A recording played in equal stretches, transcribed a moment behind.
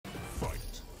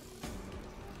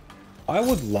I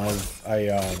would love a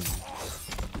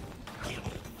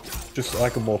just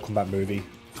like a Mortal Kombat movie,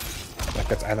 like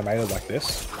that's animated like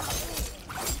this.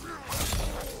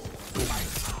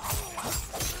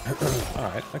 All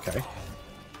right, okay.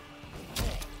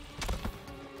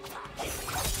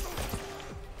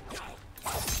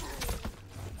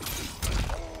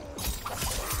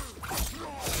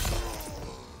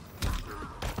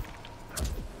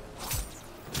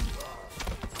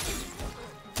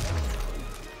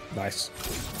 Nice.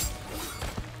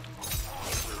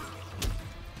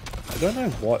 I don't know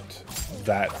what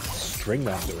that string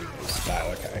I'm doing is. That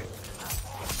okay.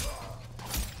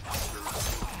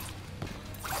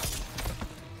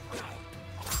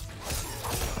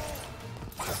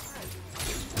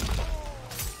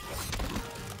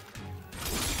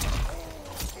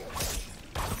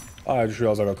 Oh, I just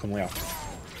realized I got Kun Lao.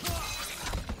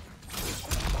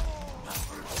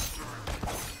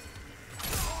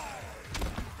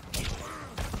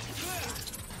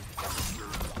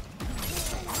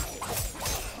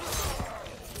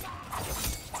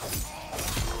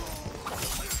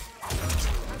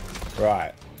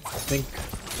 Right, I think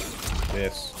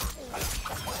this.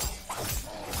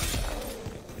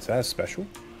 Is that a special?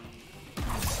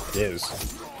 It is.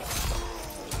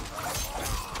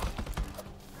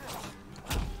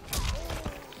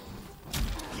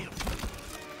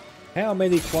 How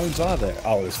many clones are there?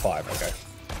 Oh, there's 5, okay.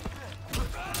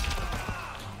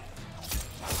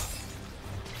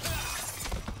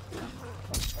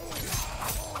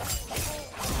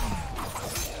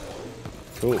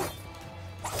 Cool.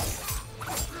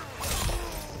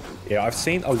 Yeah, I've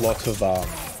seen a lot of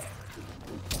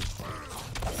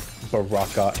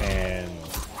Baraka and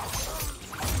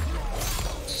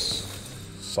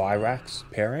Cyrax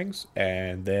pairings,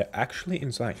 and they're actually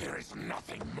insane. There is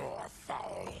nothing more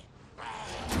foul.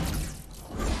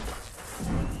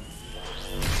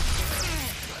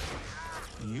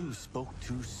 You spoke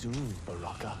too soon,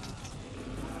 Baraka.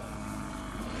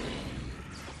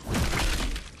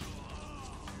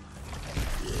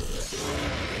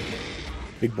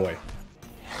 Big boy.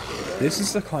 This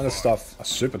is the kind of stuff... A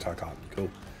Super Tycoon,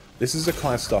 cool. This is the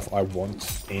kind of stuff I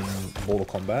want in Mortal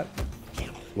Kombat.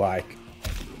 Like,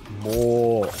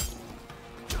 more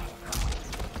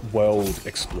world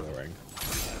exploring.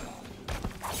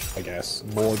 I guess.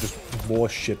 More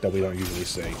shit that we don't usually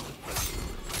see.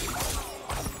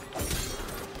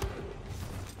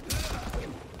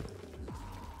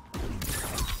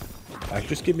 Like,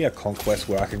 just give me a conquest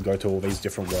where I can go to all these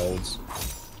different worlds.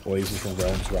 Or these different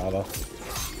realms, rather.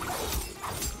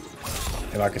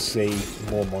 And I can see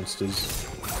more monsters,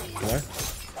 you know?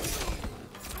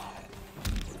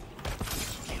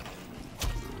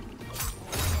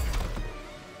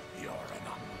 You're an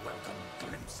unwelcome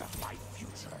glimpse of my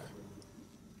future.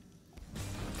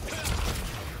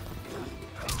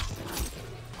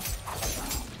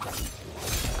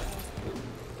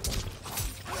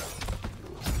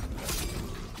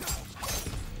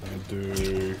 I'm gonna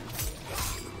do...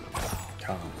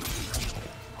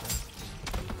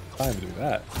 Can't even do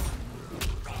that.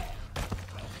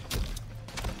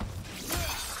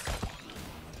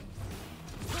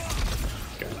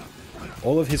 Okay.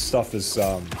 All of his stuff is,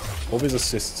 all of his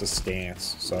assists are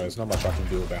stance, so there's not much I can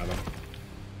do about him.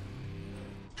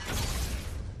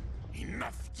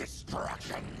 Enough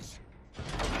distractions.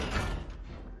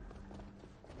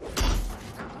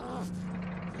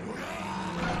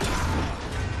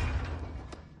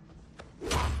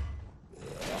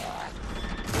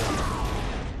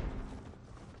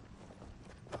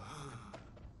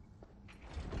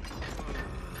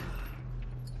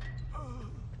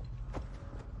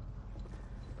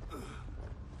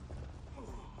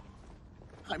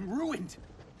 I'm ruined!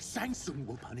 Shang Tsung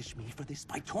will punish me for this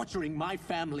by torturing my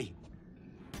family.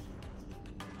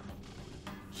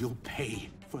 You'll pay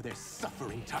for their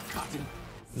suffering, Tarkatan.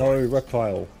 No,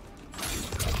 reptile.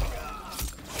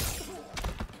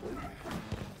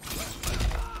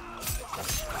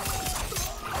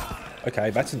 Okay,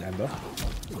 that's an ember.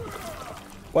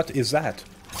 What is that?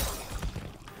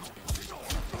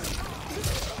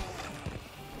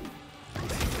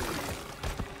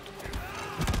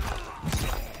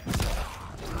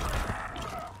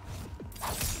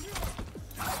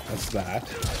 That's that.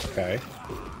 Okay.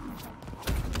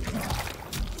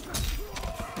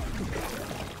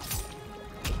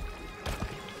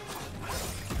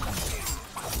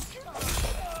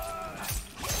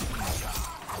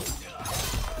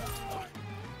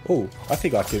 Oh, I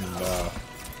think I can, I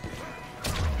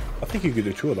think you could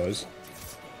do 2 of those.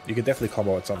 You could definitely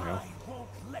combo it somehow.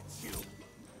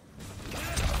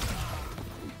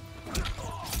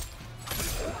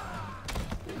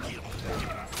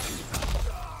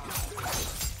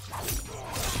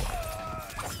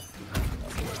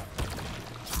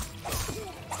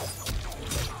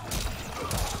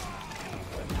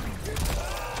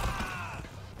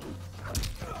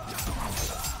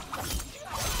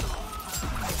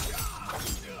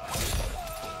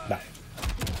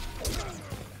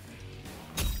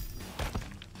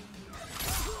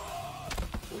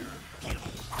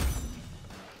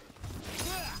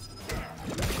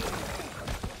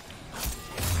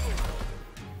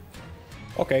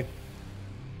 Okay,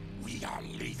 We are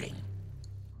leaving.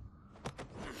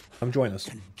 come join us.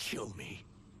 Then kill me.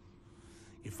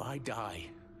 If I die,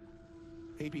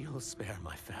 maybe you'll spare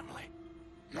my family.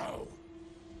 No,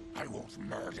 I won't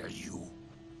murder you.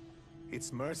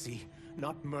 It's mercy,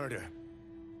 not murder.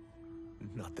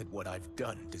 Not that what I've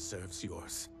done deserves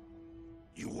yours.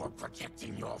 You were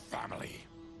protecting your family.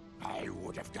 I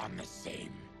would have done the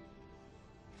same.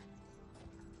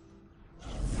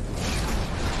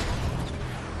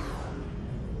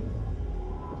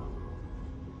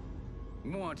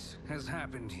 What has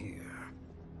happened here?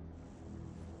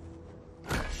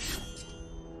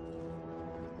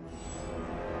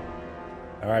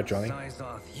 All right, Johnny.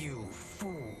 Sizoth, you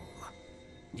fool.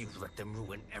 You've let them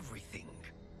ruin everything.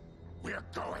 We're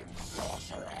going,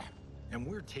 sorcerer. And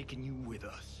we're taking you with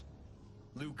us.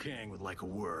 Liu Kang would like a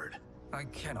word. I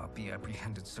cannot be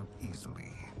apprehended so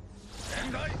easily.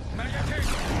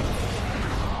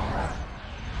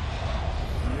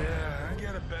 Yeah, I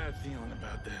got a bad feeling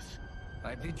about this.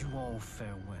 I bid you all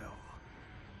farewell.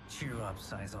 Cheer up,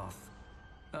 Sizoth.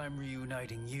 I'm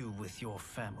reuniting you with your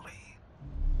family.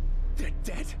 They're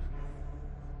dead?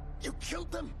 You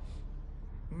killed them?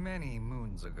 Many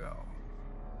moons ago.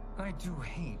 I do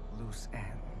hate loose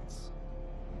ends.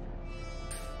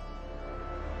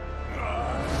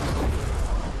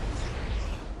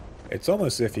 It's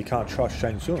almost as if you can't trust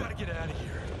Shang Tsung. Gotta get out of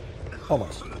here.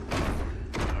 Almost.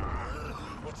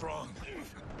 What's wrong?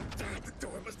 The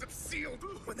door must have sealed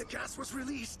when the gas was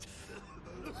released.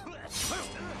 Stand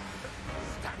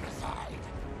aside.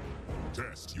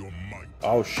 Test your might.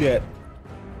 Oh shit.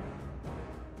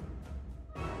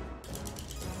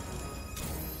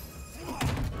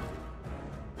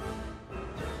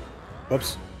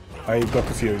 Oops. I got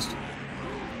confused.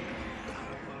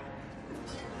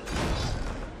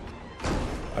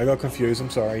 I got confused, I'm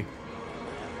sorry.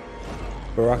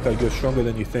 Baraka, you're stronger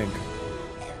than you think.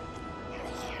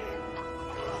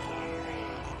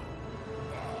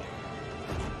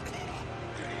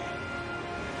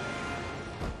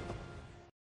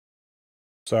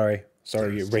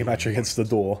 Sorry, rematch against the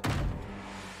door.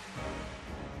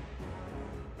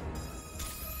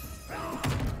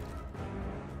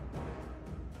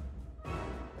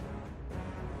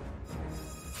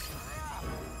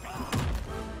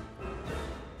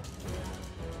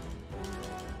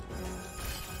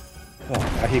 Oh,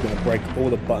 now you're gonna break all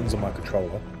the buttons on my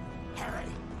controller. Harry,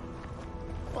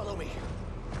 follow me.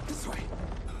 This way.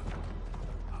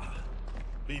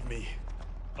 Leave me.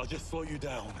 I'll just slow you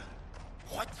down.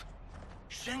 What?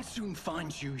 Shang Tsung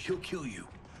finds you, he'll kill you.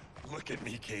 Look at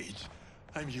me, Cage.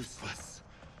 I'm useless.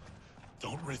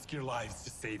 Don't risk your lives to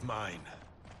save mine.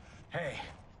 Hey,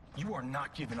 you are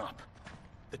not giving up.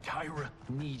 The Tyra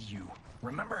need you,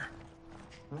 remember?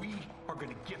 We are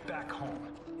gonna get back home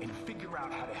and figure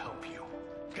out how to help you.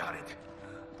 Got it?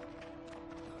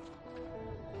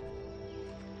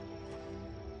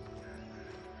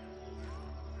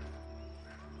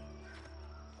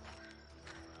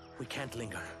 We can't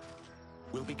linger.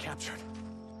 We'll be captured.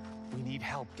 We need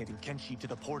help getting Kenshi to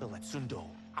the portal at Sundo.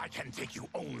 I can take you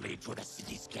only to the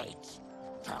city's gate.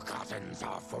 Forgottens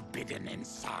are forbidden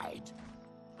inside.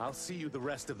 I'll see you the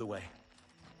rest of the way.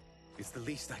 It's the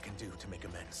least I can do to make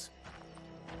amends.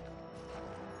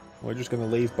 We're just gonna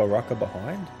leave Baraka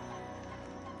behind?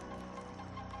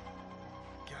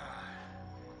 God,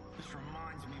 this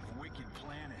reminds me of Wicked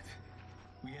Planet.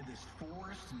 We had this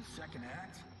forest in the second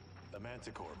act. The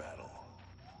Manticore battle.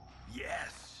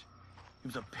 Yes! It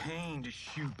was a pain to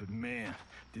shoot, but man,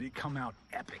 did it come out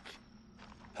epic.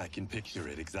 I can picture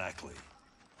it exactly.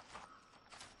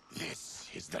 This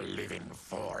is the living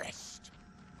forest.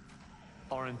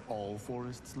 Aren't all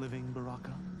forests living,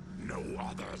 Baraka? No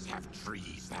others have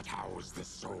trees that house the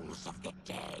souls of the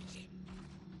dead.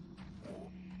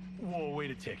 Whoa, wait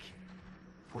a tick.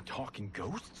 We're talking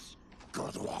ghosts?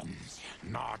 Good ones,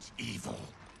 not evil.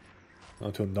 Not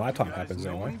until nighttime You guys happens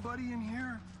know anyway. anybody in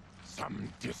here?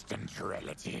 Some distant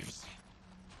relatives.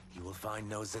 You will find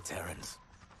no Zaterrans.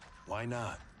 Why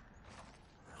not?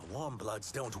 The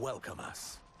Warmbloods don't welcome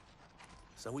us.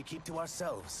 So we keep to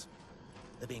ourselves,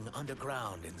 living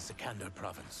underground in Sikander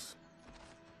province.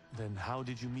 Then how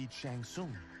did you meet Shang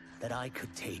Tsung? That I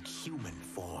could take human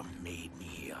form made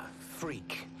me a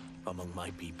freak among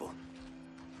my people.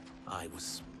 I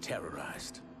was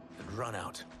terrorized and run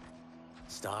out,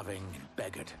 starving and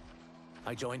beggared.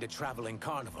 I joined a traveling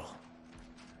carnival.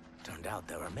 Turned out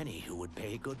there are many who would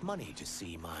pay good money to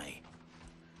see my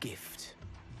gift.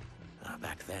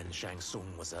 Back then, Shang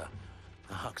Tsung was a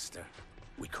huckster.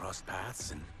 We crossed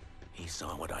paths and he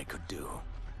saw what I could do.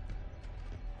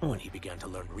 When he began to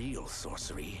learn real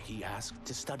sorcery, he asked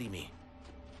to study me.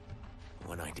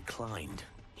 When I declined,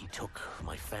 he took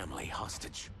my family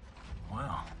hostage.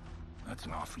 Wow, that's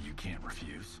an offer you can't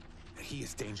refuse. He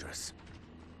is dangerous,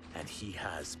 and he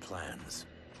has plans.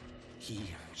 He,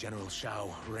 General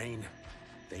Shao, Rain,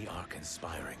 they are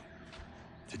conspiring.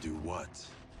 To do what?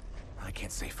 I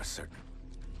can't say for certain.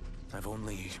 I've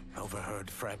only overheard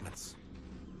fragments.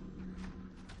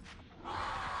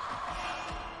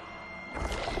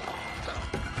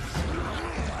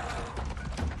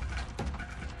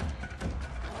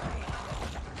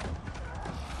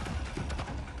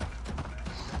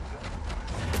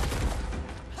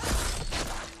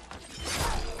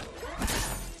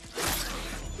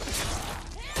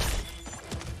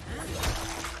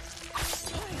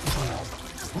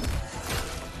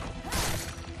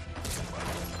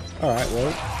 Alright,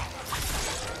 well,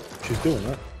 she's doing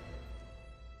it.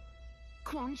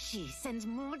 Quan Chi sends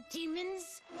more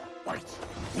demons? Wait,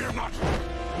 we're not.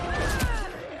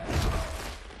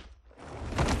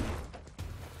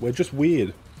 We're just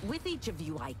weird. With each of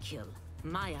you I kill,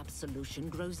 my absolution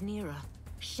grows nearer.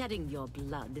 Shedding your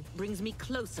blood brings me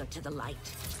closer to the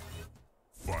light.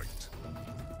 Fight.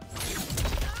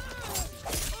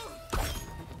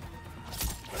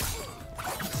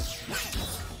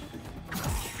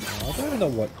 I don't even know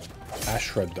what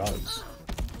Ashra does.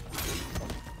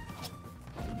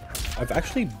 I've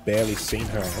actually barely seen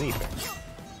her in anything.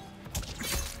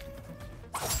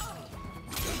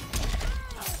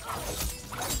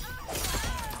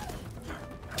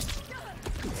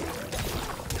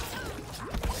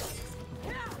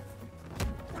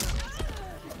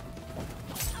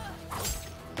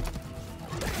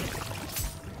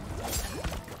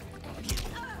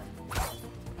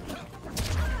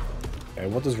 Okay,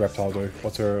 what does Reptile do?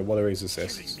 What are his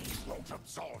assists? These won't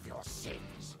absolve your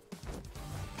sins.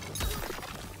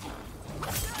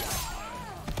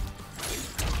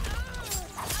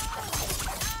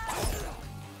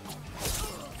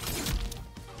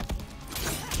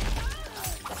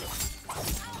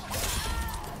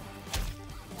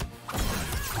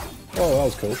 Oh, that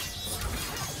was cool.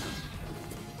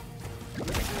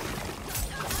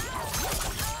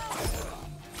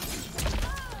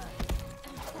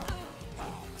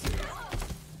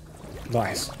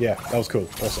 Nice. Yeah, that was cool.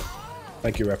 Awesome.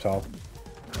 Thank you, Reptile.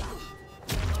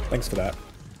 Thanks for that.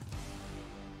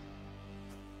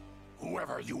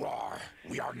 Whoever you are,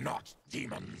 we are not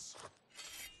demons.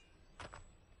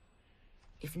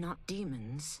 If not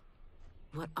demons,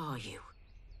 what are you?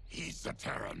 He's a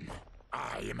Terran.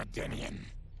 I am a Denian.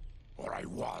 Or I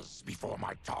was before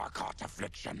my Tarkat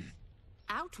affliction.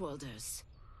 Outworlders.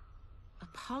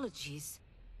 Apologies.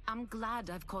 I'm glad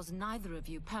I've caused neither of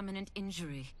you permanent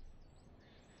injury.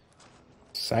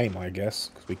 Same, I guess,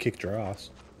 because we kicked your ass.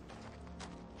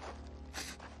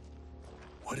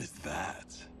 What is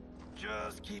that?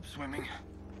 Just keep swimming.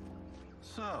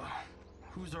 So,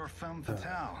 who's our femme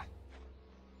fatale?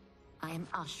 I am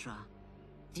Ashra,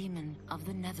 demon of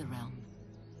the Netherrealm.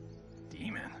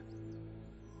 Demon?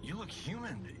 You look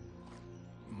human.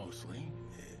 Mostly.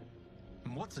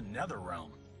 And what's a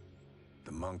Netherrealm?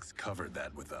 The monks covered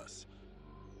that with us.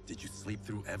 Did you sleep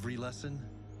through every lesson?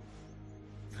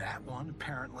 That one,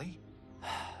 apparently.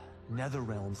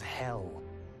 Netherrealm's hell,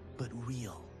 but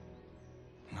real.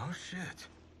 No shit.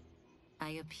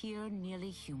 I appear nearly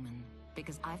human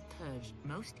because I've purged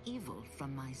most evil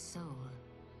from my soul.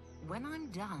 When I'm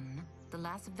done, the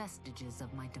last vestiges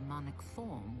of my demonic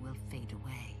form will fade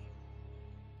away.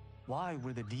 Why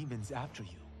were the demons after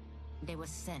you? They were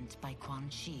sent by Quan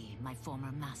Chi, my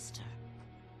former master.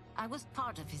 I was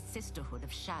part of his Sisterhood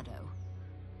of Shadow.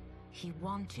 He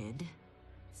wanted,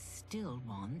 still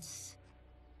wants,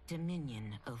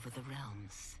 dominion over the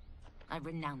realms. I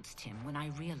renounced him when I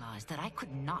realized that I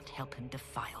could not help him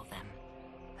defile them.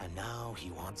 And now he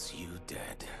wants you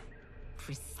dead.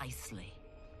 Precisely.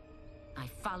 I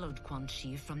followed Quan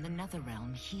Chi from the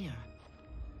Netherrealm here.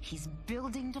 He's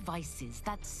building devices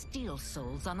that steal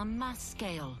souls on a mass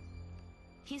scale.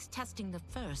 He's testing the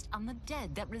first on the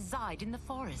dead that reside in the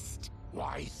forest.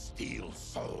 Why steal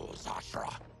souls,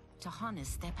 Ashra? To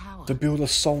harness their power. To build a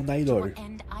To Soulnado. what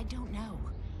end, I don't know.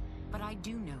 But I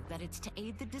do know that it's to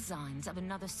aid the designs of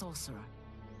another sorcerer.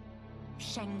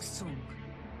 Shang Tsung.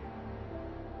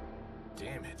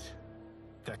 Damn it.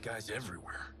 That guy's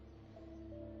everywhere.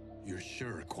 You're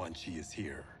sure Quan Chi is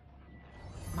here?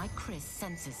 My Chris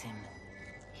senses him.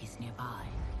 He's nearby.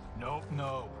 Nope,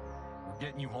 no. We're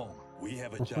getting you home. We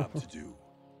have a job to do.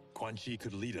 Quan Chi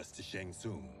could lead us to Shang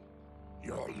Tsung.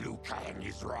 Your Liu Kang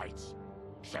is right.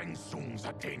 Shang Tsung's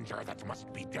a danger that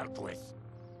must be dealt with.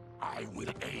 I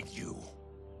will aid you.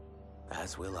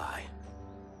 As will I.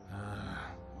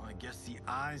 Well, I guess the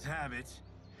eyes have it.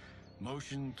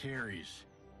 Motion carries.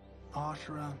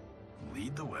 Ashra,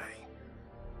 lead the way.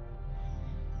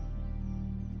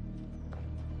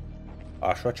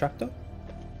 Ashra chapter?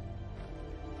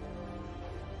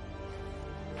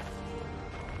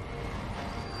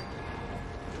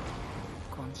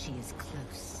 Quan Chi is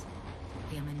close.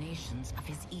 The emanations of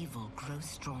his evil grow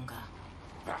stronger.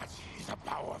 That is a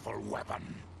powerful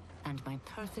weapon. And my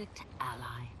perfect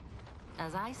ally.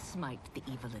 As I smite the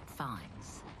evil it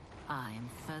finds, I am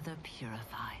further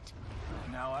purified.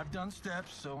 Now I've done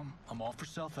steps, so I'm all for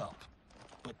self-help.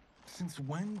 But since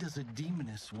when does a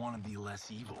demoness want to be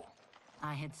less evil?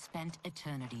 I had spent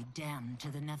eternity damned to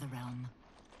the Netherrealm.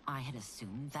 I had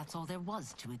assumed that's all there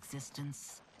was to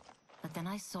existence. But then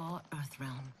I saw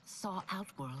Earthrealm, saw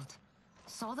Outworld,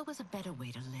 saw there was a better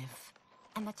way to live,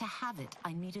 and that to have it,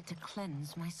 I needed to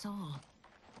cleanse my soul.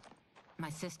 My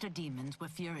sister demons were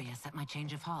furious at my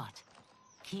change of heart.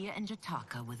 Kia and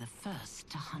Jataka were the first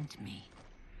to hunt me.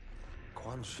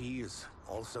 Quan Chi is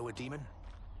also a demon?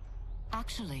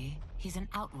 Actually, he's an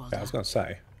Outworlder. Yeah, I was gonna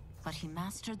say. But he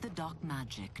mastered the dark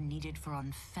magic needed for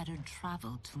unfettered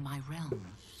travel to my realm.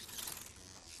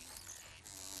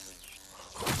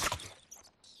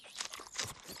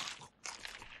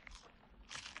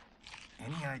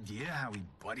 Any idea how he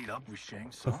buddied up with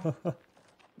Shang Tsung?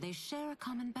 They share a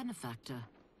common benefactor.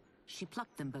 She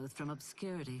plucked them both from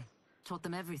obscurity, taught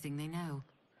them everything they know.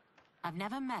 I've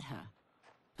never met her,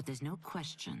 but there's no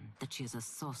question that she is a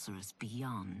sorceress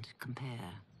beyond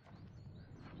compare.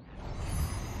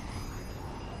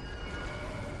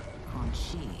 Quan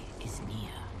Chi is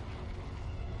near.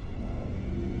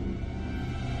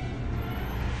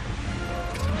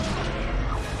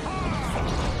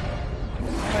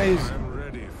 I'm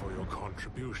ready for your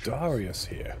contribution. Darius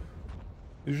here.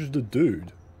 He's just a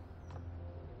dude.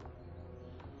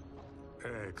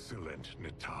 Excellent,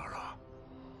 Nitara.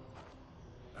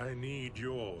 I need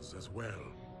yours as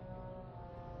well.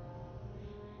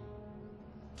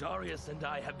 Darius and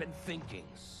I have been thinking,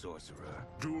 sorcerer.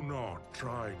 Do not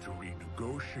try to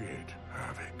renegotiate,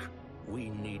 Havoc. We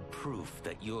need proof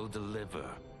that you'll deliver.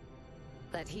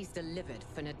 That he's delivered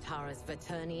for Natara's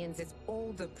Vaternians is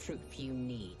all the proof you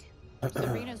need.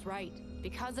 Serena's right.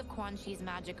 Because of Quan Chi's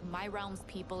magic, my realm's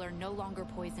people are no longer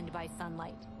poisoned by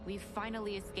sunlight. We've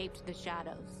finally escaped the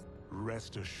shadows.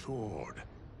 Rest assured,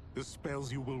 the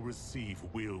spells you will receive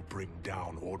will bring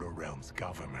down Order Realm's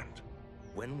government.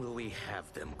 When will we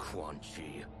have them, Quan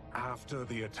Chi? After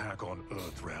the attack on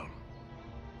Earthrealm,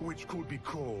 which could be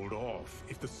called off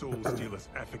if the Soul Stealer's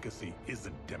efficacy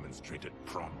isn't demonstrated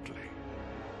promptly.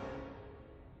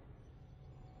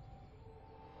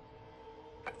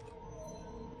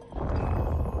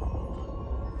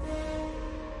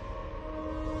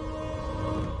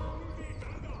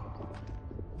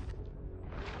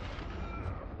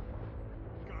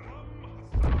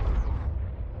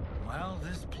 Well,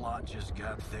 this plot just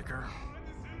got thicker.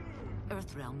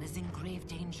 Earthrealm is in grave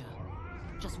danger.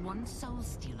 Just one Soul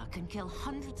Stealer can kill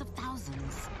hundreds of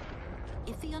thousands.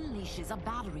 If he unleashes a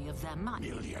battery of them,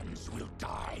 Millions will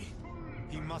die.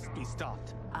 He must be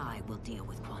stopped. I will deal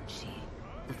with Quan Chi.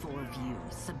 The four of you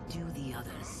subdue the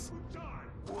others.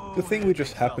 Whoa, The thing we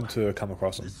just big happened fella. to come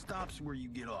across him. This stops where you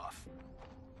get off.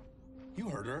 You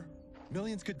heard her.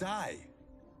 Millions could die.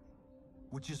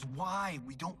 Which is why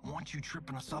we don't want you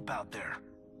tripping us up out there.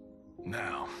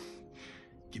 Now,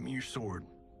 give me your sword.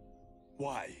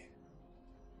 Why?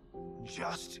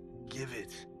 Just give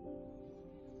it.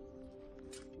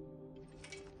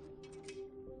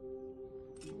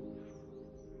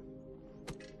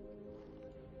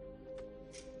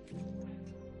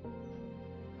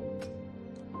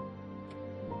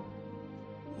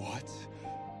 What?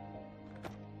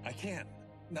 I can't.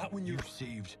 Not when You you're...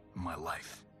 saved my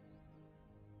life.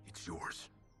 It's yours.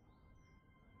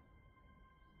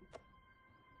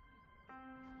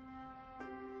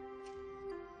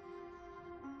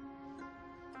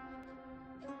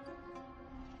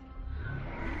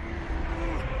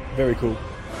 Very cool.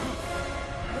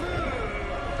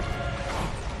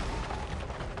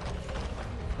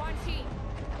 Quan Chi!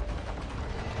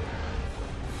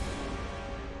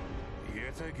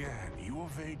 Yet again, you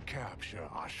evade capture,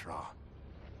 Ashra.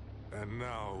 And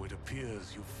now it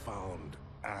appears you've found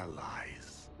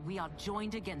allies. We are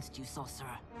joined against you,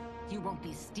 sorcerer. You won't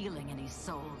be stealing any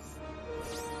souls.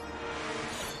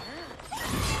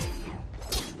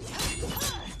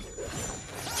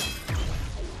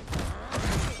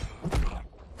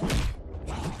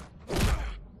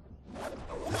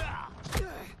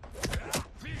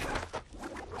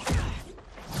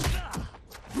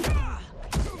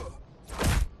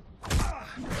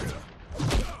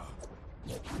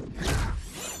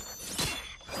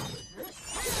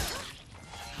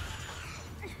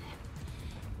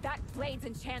 blade's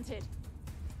enchanted.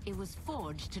 It was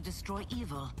forged to destroy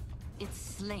evil. It's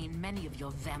slain many of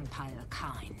your vampire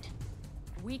kind.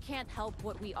 We can't help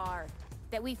what we are.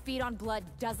 That we feed on blood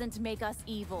doesn't make us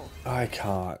evil. I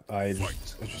can't. I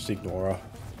just ignore her.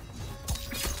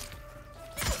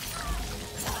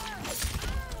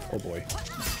 Oh boy.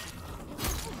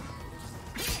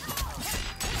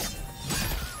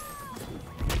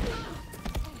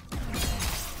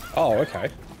 Oh, okay.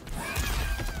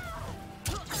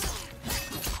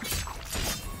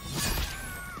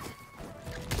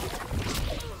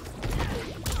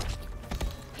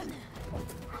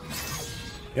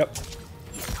 Yep.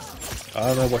 I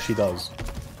don't know what she does.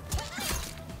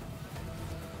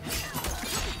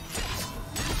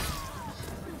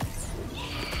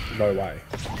 No way.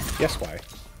 Yes way.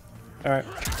 Alright.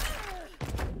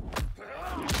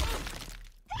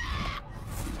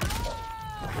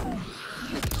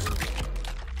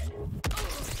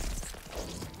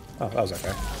 Oh, that was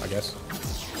okay, I guess.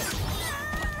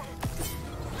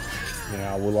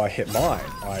 Now, will I hit mine?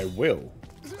 I will.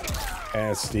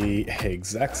 And it's the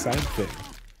exact same thing.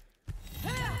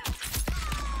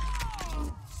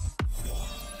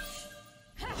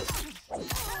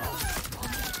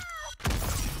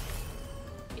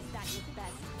 Is that your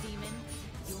best, demon?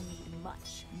 You'll need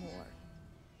much more.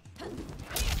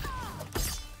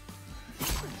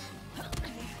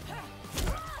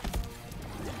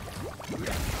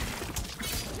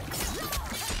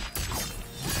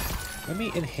 Let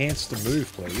me enhance the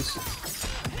move, please.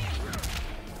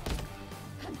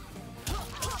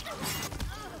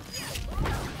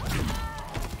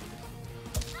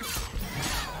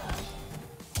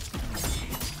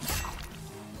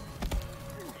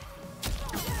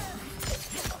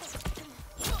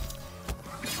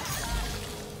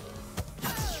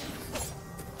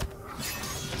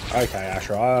 Okay,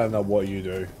 Asher, I don't know what you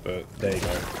do, but there you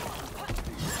go.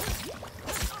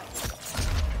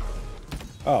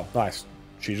 Oh, nice.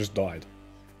 She just died.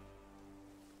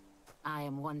 I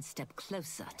am one step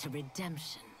closer to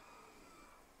redemption.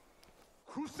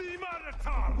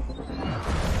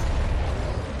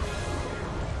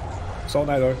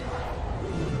 Solnado.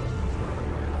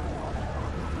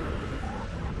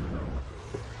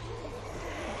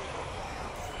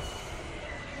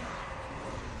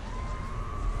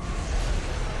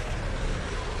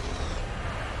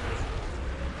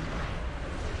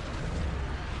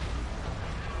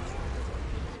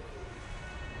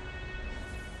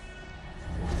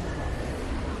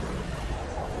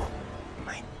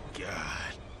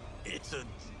 It's a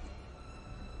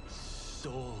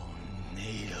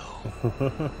tornado.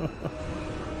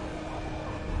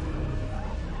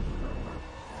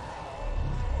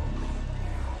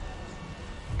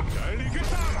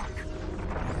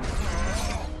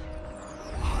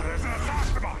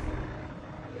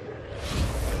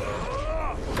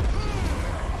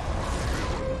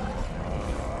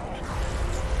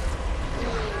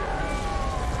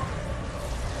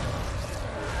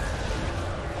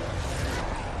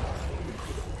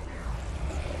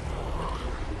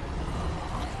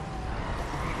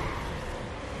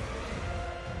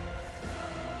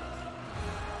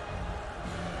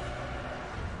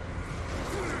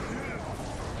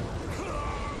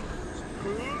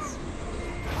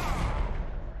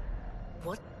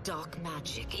 What dark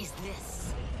magic is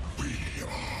this? We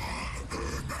are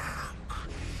Ermac,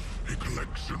 a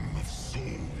collection of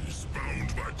souls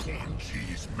bound by Quan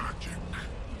Chi's magic.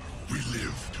 We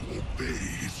live to obey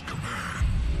his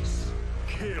commands.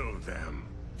 Kill them.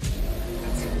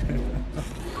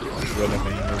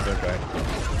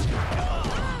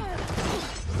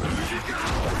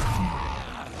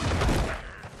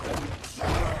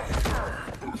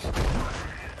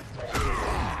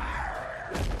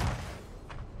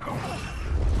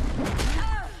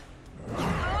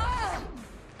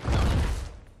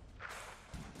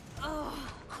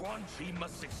 Quan Chi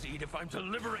must succeed if I'm to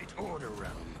liberate Order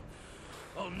Realm.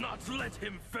 I'll not let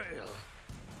him fail.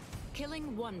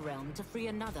 Killing one realm to free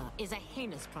another is a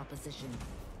heinous proposition.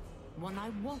 One I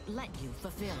won't let you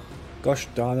fulfill. Gosh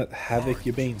darn it, Havoc,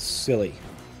 you're being silly.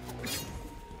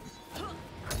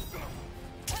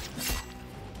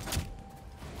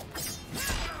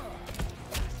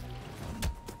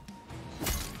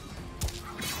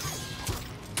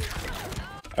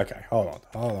 Okay, hold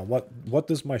on. What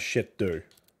does my shit do?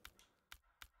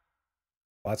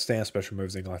 Light stance special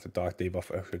moves ignite the dark debuff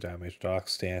for extra damage. Dark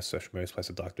stance special moves place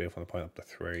a dark debuff on the opponent up to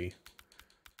 3.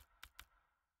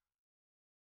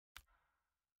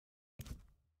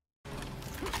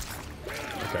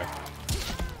 Okay.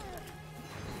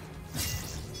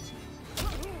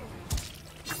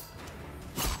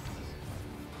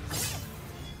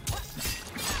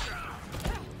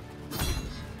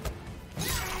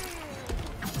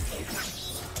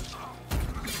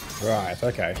 Right,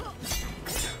 okay.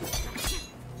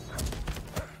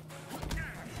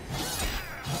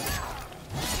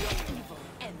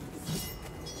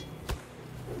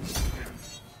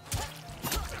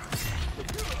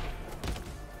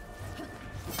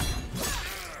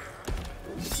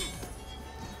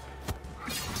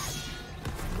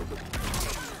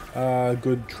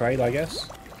 Good trade, I guess.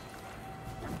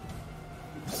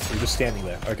 You're just standing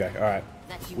there. Okay, alright.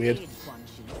 Weird.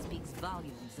 Speaks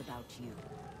volumes about you.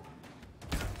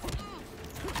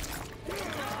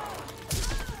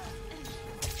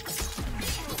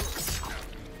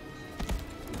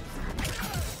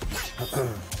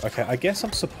 Okay, I guess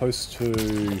I'm supposed to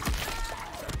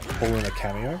pull in a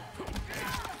cameo.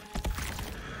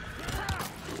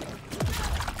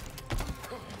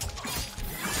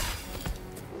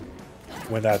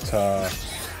 When that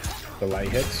delay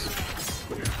hits.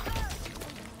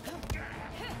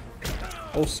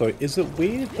 Also, is it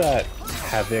weird that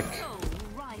Havoc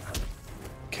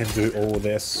can do all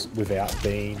this without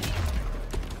being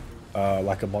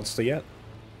like a monster yet?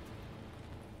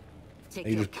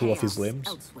 You just pull off his limbs.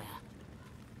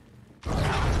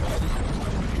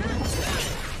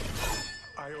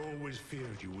 I always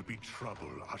feared you would be trouble,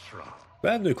 Ashra.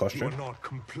 That new costume. You are not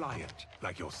compliant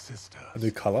like your sister. A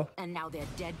new color. And now they're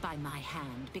dead by my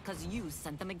hand because you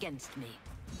sent them against me.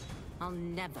 I'll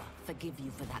never forgive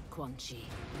you for that, Quan Chi.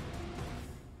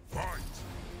 Fight!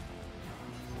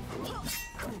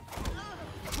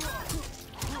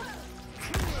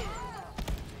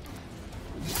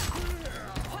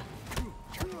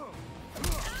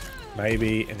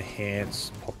 Maybe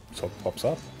enhance pops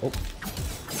up. Oh.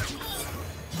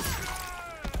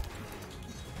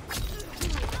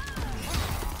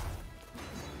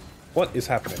 What is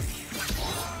happening?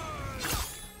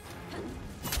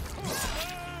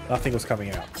 Nothing was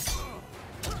coming out.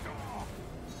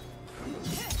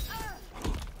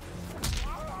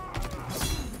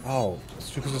 Oh,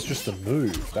 it's because it's just a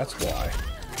move. That's why.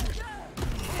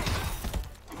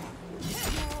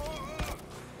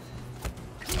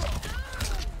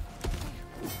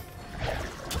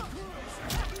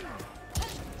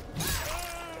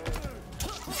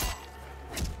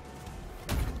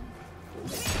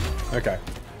 Okay.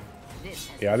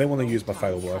 Yeah, I didn't want to use my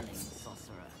fatal blow.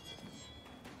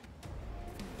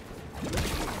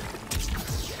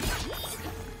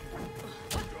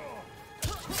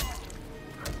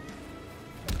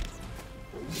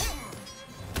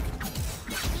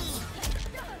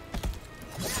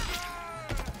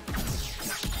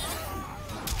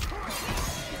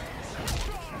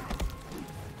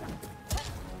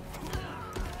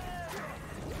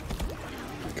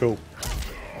 Cool.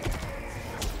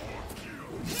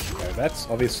 Okay, that's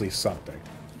obviously something.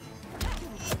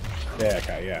 Yeah,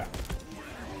 okay, yeah.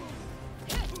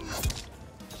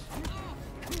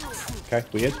 Okay,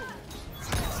 weird.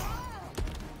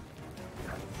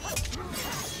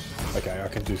 Okay, I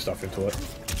can do stuff into it.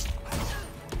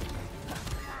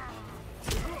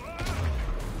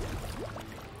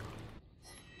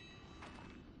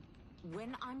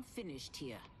 When I'm finished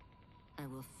here, I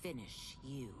will finish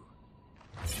you.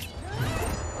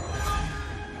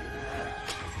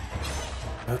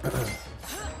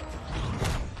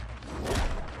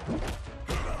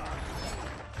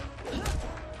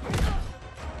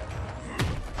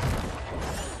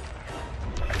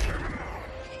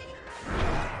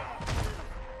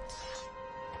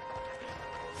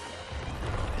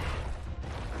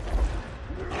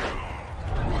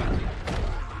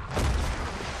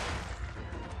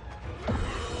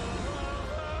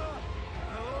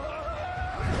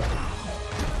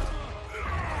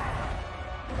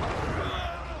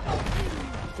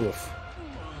 Oof.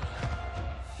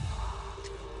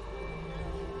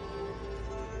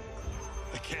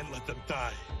 I can't let them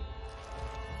die.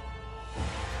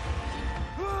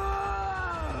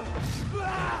 I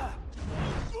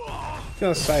was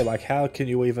gonna say, like, how'd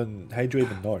you even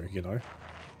know, you know?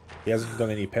 He hasn't got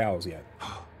any powers yet.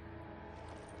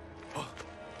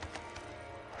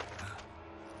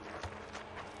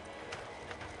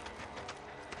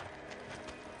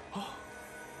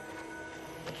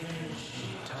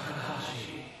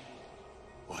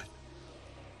 What?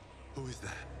 Who is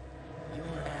that? Your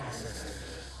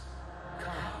ancestors,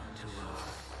 come to us.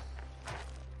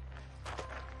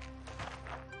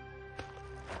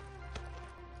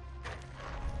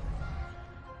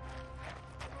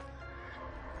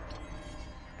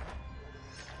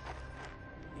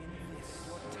 In this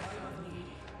your time of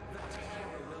need, the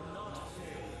terror will not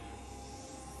fail.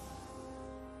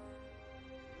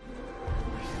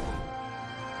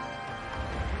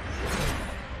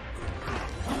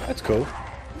 That's cool.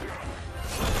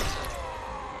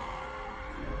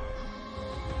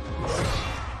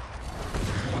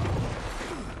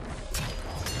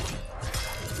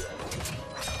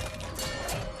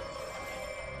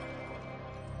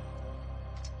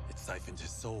 siphoned his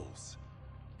souls.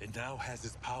 It now has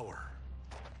his power.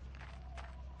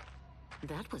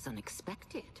 That was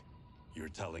unexpected. You're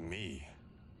telling me.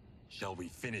 Shall we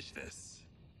finish this?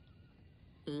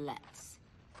 Let's.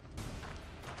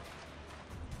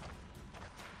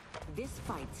 This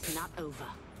fight's not over.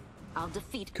 I'll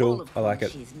defeat Cool, all of I like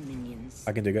it. Quanchi's minions.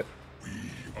 I can dig it. We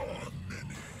are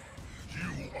many.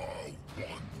 You are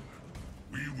one.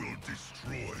 We will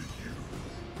destroy you.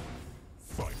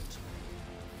 Fight.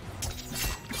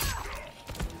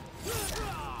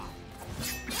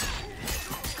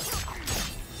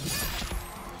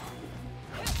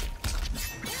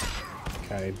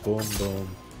 Okay, boom, boom.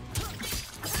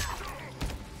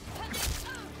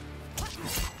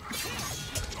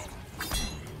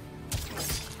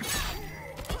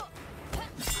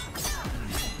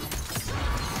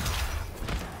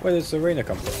 Where does the arena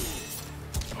come from?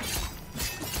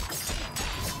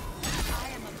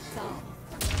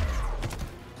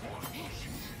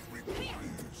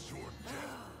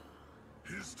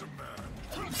 His demand.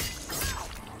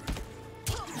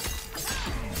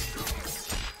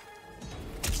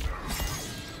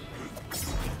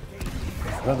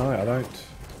 I don't know, I don't.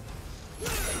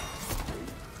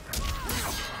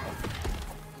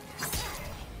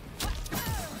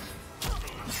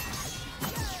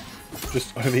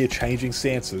 Just over here changing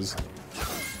stances.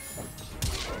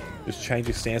 Just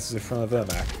changing stances in front of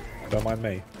Vermac. Don't mind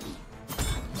me.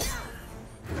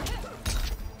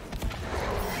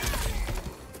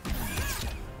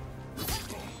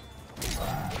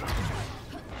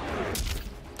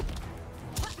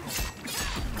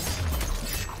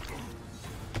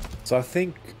 So I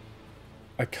think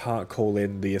I can't call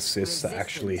in the assists that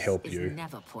actually help Resistance you is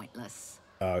never pointless.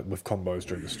 with combos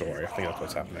during the story. I think that's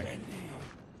what's happening.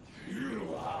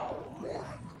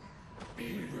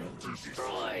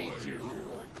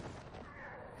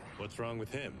 What's wrong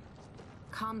with him?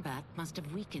 Combat must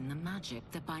have weakened the magic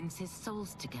that binds his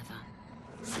souls together.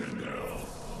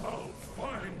 I'll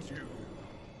find you.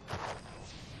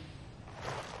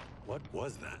 What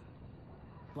was that?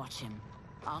 Watch him.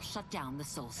 I'll shut down the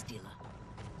Soul Stealer.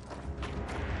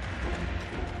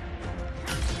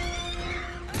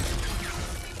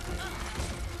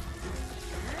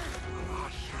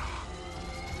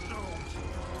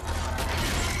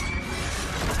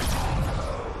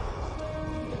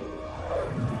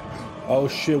 Oh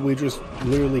shit, we just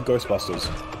literally Ghostbusters.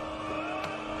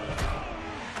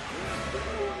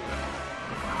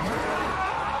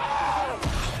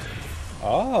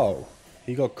 Oh,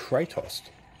 he got Kratos.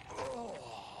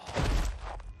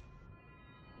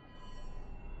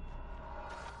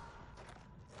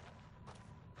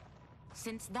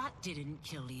 Since that didn't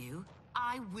kill you,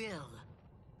 I will.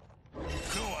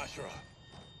 No, Ashura!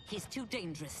 He's too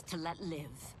dangerous to let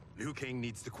live. Liu Kang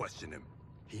needs to question him.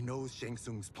 He knows Shang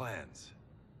Tsung's plans.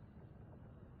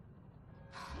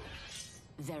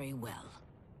 Very well.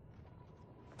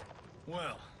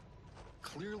 Well,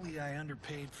 clearly I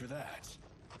underpaid for that.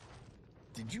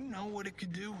 Did you know what it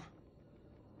could do?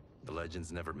 The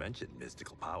legends never mentioned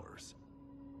mystical powers.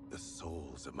 The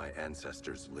souls of my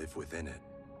ancestors live within it.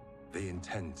 They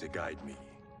intend to guide me.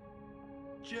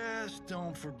 Just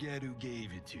don't forget who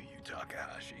gave it to you,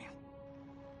 Takahashi.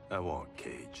 I won't,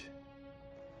 Cage.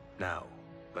 Now,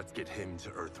 let's get him to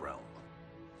Earthrealm.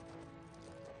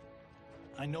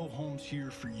 I know home's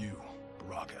here for you,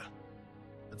 Baraka.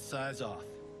 Let's size off,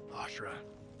 Ashura.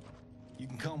 You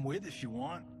can come with if you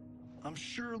want. I'm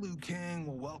sure Liu Kang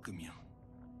will welcome you.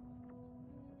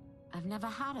 I've never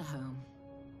had a home.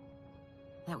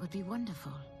 That would be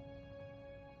wonderful.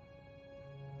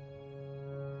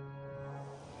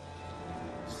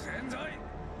 Sendai!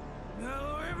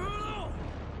 Now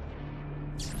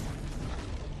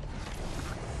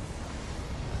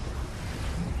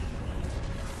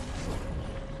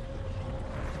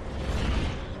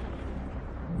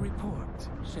Report,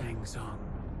 Shang Tsung.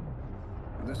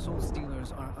 The Soul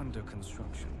Stealers are under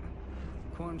construction.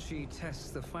 Quan Chi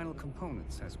tests the final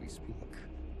components as we speak.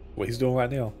 What he's doing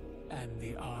right now. And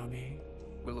the army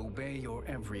will obey your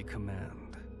every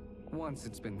command, once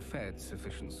it's been fed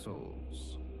sufficient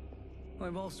souls.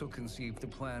 I've also conceived a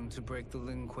plan to break the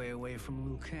Lin Kuei away from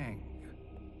Liu Kang.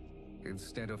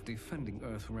 Instead of defending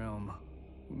Earthrealm,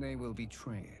 they will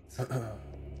betray it.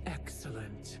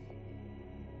 Excellent.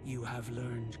 You have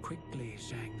learned quickly,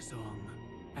 Shang Tsung,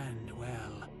 and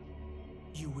well,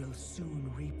 you will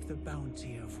soon reap the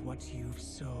bounty of what you've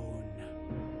sown.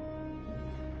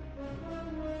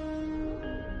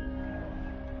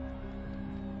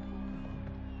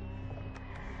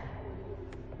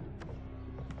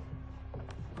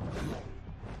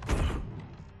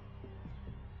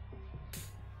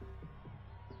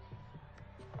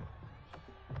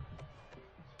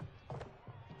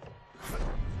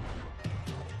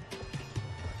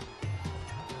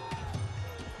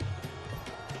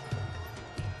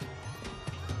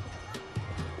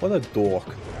 What a dork.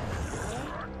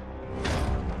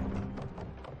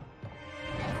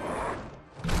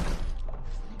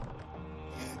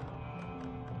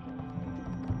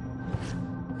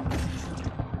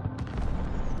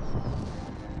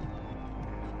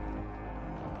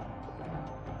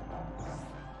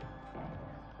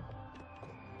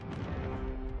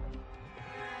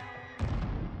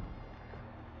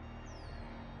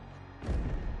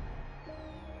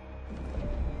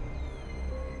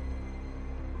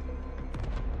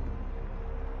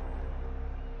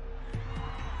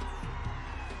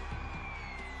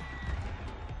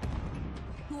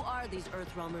 Who are these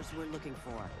Earthrealmers we're looking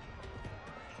for?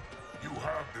 You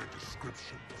have their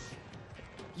descriptions.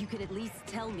 You can at least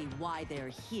tell me why they're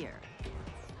here.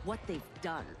 What they've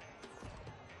done.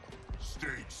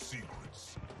 State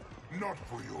secrets. Not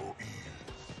for your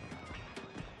ears.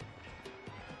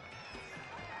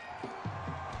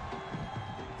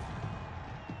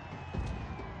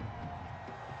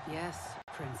 Yes,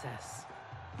 Princess.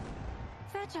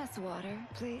 Fetch us water,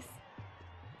 please.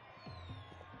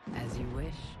 As you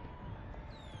wish.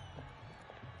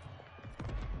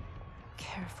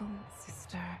 Careful,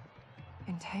 sister.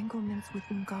 Entanglements with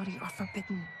Ungadi are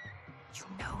forbidden. You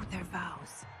know their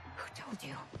vows. Who told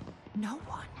you? No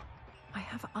one. I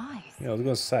have eyes. Yeah, I was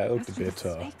gonna say it looked a As to the bit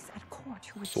snakes at court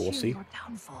who would saucy. cheer your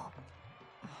downfall.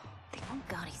 The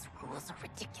Ungadi's rules are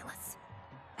ridiculous.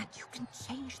 And you can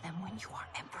change them when you are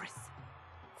Empress.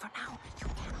 For now, you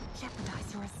cannot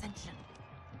jeopardize your ascension.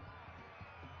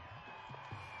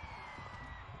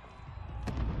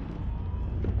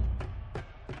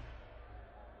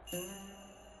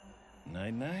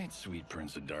 Night-night, sweet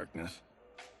Prince of Darkness.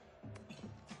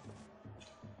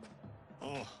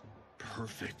 Oh,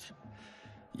 perfect.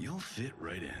 You'll fit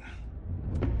right in.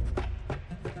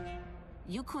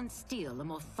 You couldn't steal a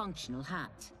more functional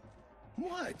hat.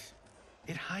 What?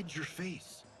 It hides your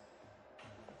face.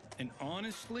 And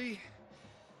honestly,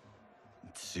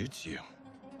 it suits you.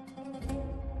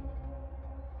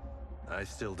 I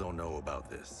still don't know about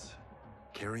this.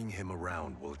 Carrying him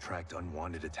around will attract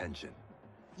unwanted attention.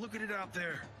 Look at it out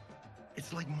there.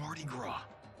 It's like Mardi Gras.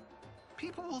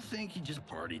 People will think you just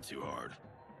party too hard.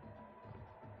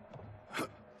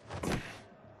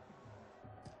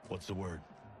 What's the word?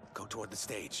 Go toward the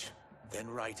stage, then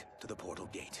right to the portal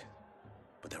gate.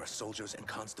 But there are soldiers and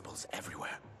constables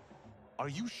everywhere. Are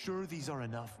you sure these are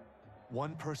enough?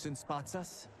 One person spots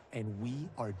us, and we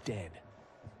are dead.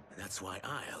 That's why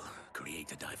I'll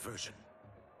create a diversion.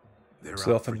 They're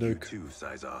Self out and for you nuke. too,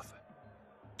 Sizoth.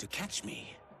 To catch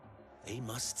me, they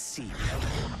must see me.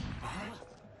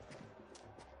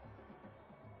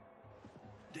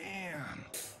 Damn.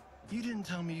 You didn't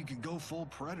tell me you could go full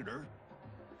Predator.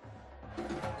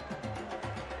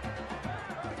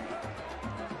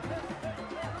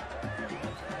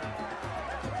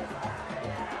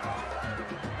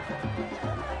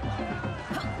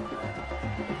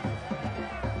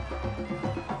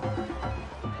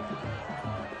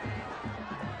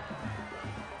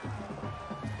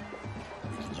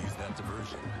 We could use that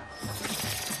diversion.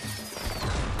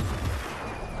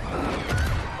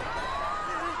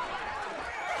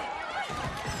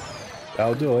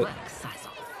 That'll do it.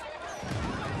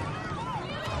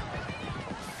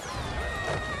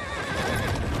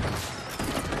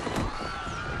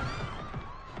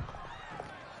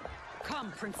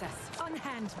 Come, Princess.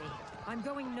 Unhand me. I'm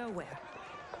going nowhere.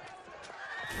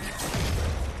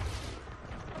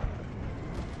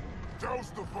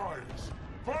 Douse the fires.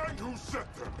 Find who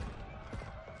set them.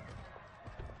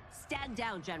 Stand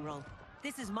down, General.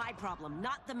 This is my problem,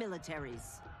 not the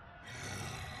military's.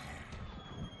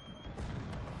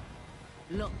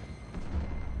 Look.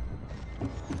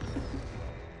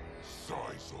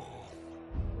 Size off.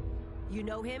 You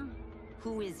know him?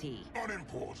 Who is he?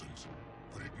 Unimportant.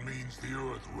 But it means the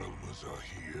Earthrealmers are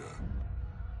here.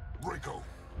 Rico.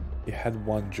 You had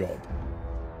one job.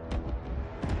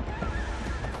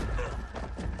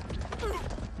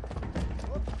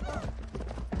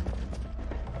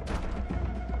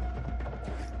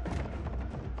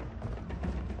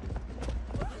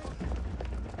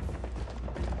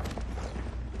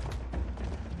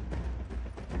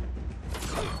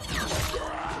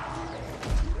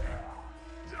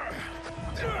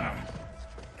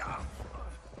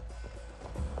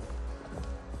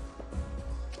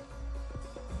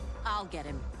 I'll get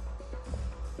him.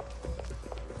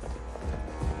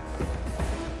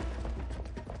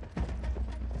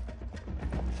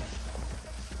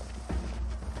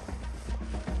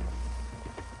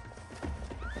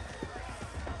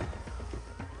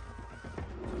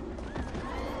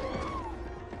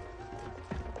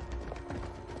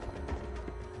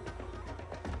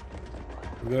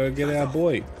 We gotta get our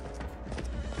boy.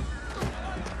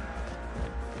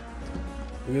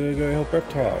 We gotta go help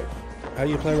Reptile. How do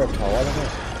you play Reptile? I don't know.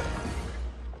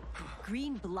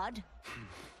 Green blood?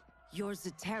 You're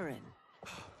Zaterran.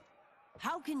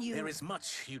 How can you... There is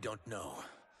much you don't know.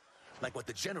 Like what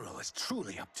the General is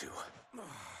truly up to.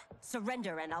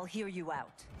 Surrender and I'll hear you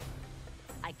out.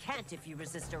 I can't if you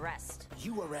resist arrest.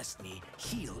 You arrest me,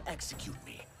 he'll execute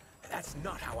me. That's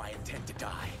not how I intend to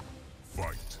die.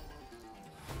 Fight.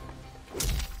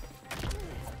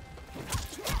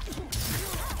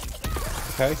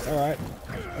 Okay, alright.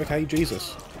 Okay,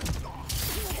 Jesus.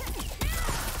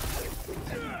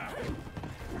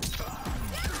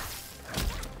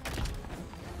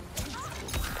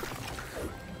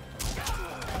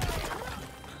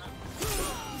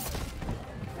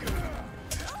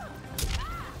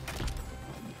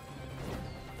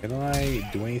 Can I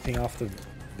do anything after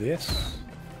this?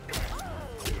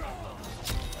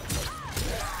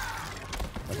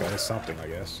 Okay, there's something, I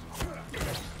guess.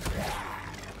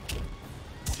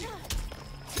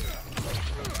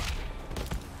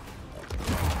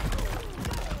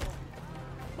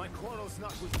 My quarrel's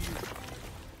not with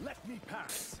you. Let me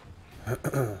pass.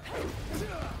 I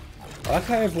like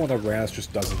how everyone around us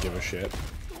just doesn't give a shit.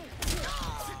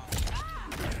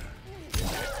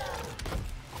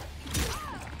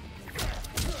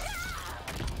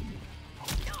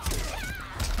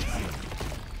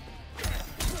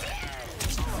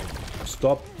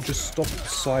 Just stop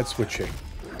side switching.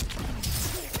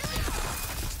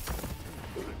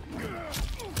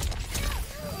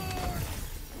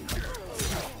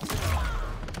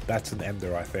 That's an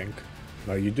ender, I think.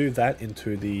 No, you do that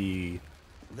into the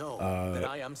that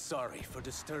I am sorry for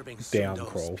disturbing down Sundo's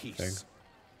crawl peace. thing.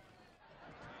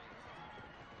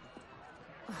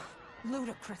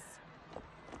 Ludicrous.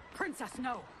 Princess,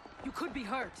 no. You could be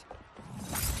hurt.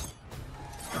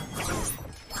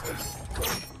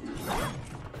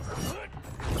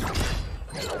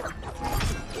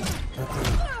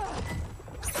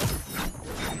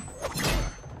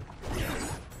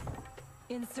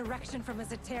 Insurrection from a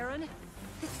Zaterran?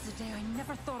 This is a day I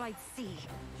never thought I'd see.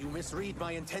 You misread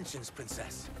my intentions,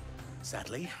 Princess.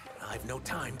 Sadly, I've no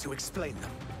time to explain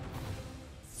them.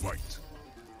 Fight.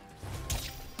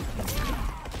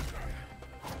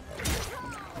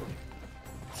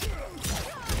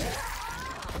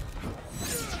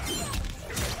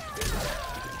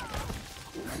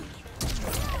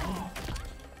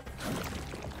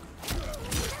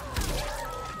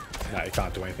 No, you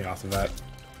can't do anything after that.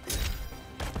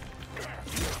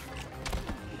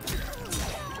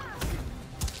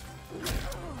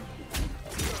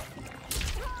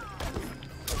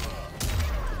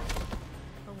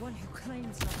 For one who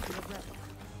claims not to be a rebel,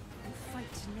 you fight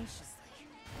tenaciously.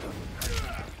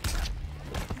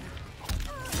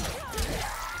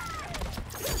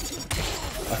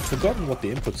 I've forgotten what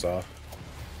the inputs are.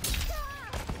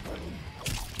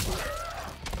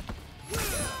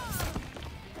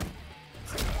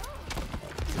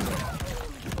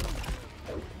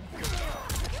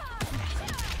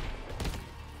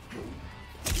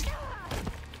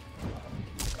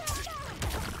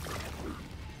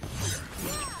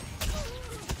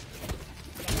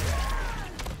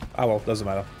 Oh well, doesn't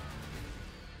matter.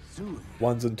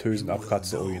 Ones and twos and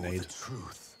upcuts are all you need.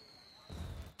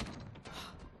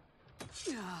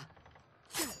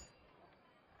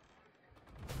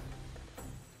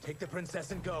 Take the princess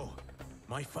and go.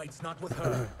 My fight's not with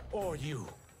her or you.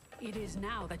 It is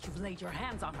now that you've laid your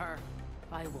hands on her.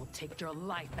 I will take your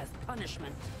life as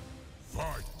punishment.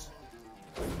 Fight.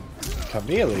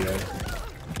 Chameleon.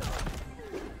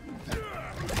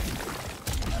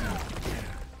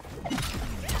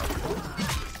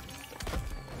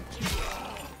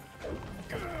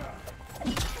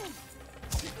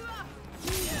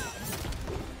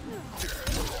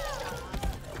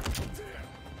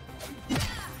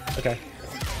 Okay.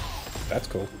 That's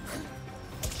cool.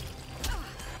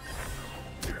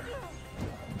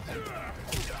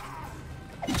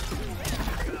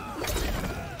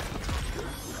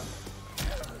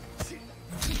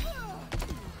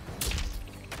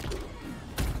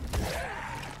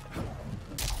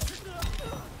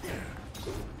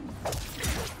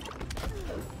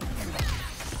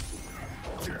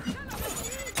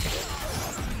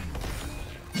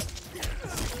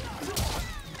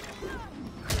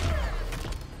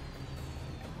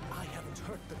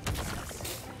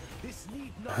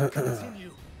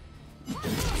 Continue.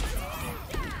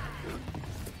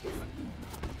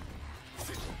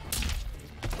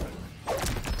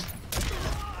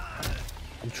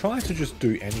 I'm trying to just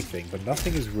do anything, but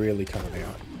nothing is really coming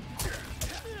out.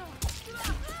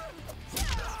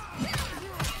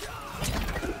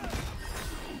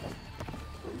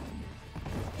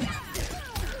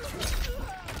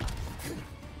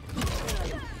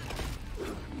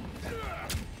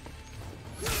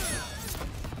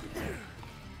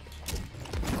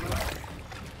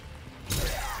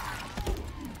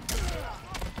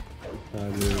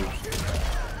 Dude.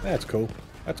 That's cool.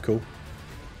 That's cool.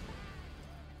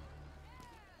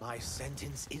 My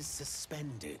sentence is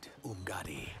suspended,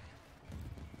 Umgadi.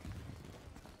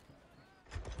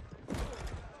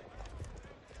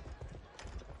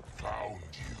 Found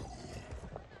you.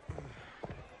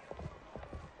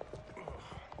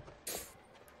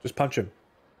 Just punch him.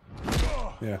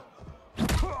 Yeah.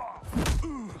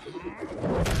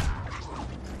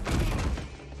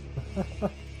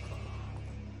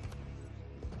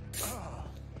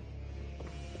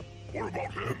 What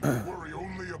about him? Worry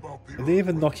only about They didn't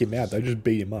even knock him out, they just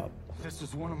beat him up. If this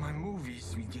was one of my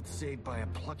movies, we'd get saved by a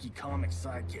plucky comic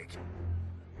sidekick.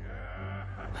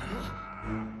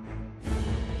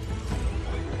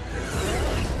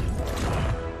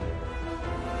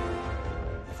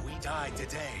 If we die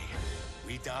today,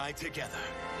 we die together.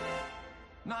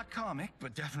 Not comic,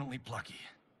 but definitely plucky.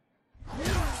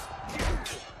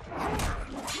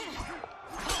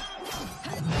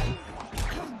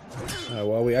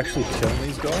 Well, are we actually killing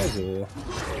these guys, or...?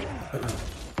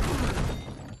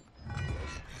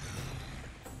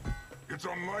 It's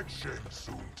unlike Shang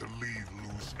Tsung to leave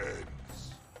loose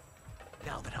ends.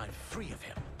 Now that I'm free of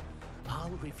him, I'll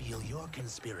reveal your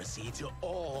conspiracy to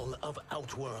all of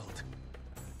Outworld.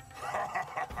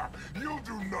 You'll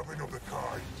do nothing of the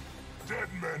kind. Dead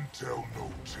men tell no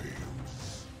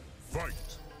tales.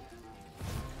 Fight!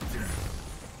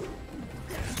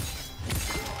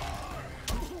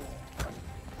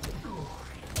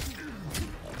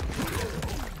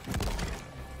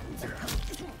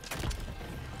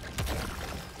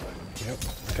 Yep,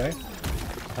 okay.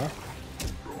 Huh?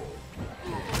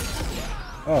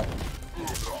 Oh.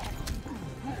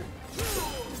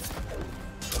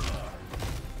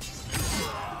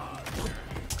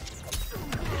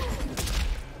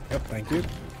 Yep, thank you.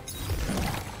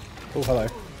 Oh, hello.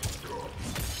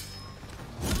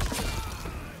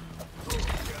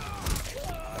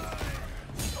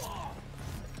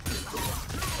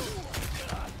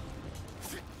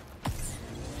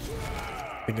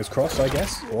 Fingers crossed, I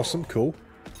guess. Awesome, cool.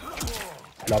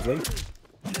 Lovely.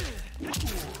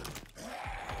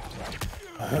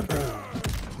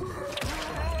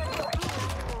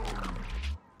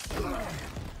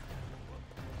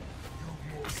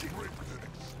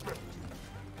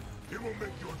 It will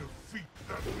make your defeat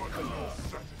that much more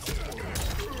satisfying.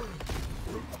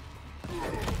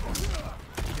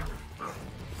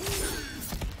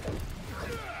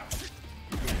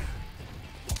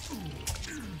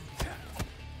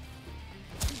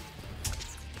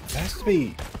 It has to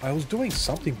be... I was doing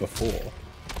something before.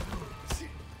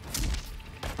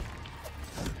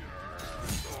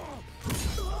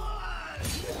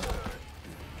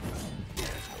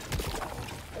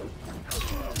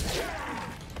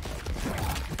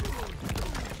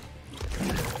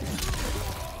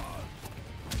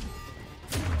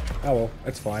 Oh well,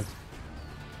 that's fine.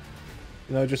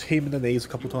 You know, just hit him in the knees a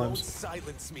couple times.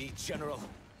 Silence me, General.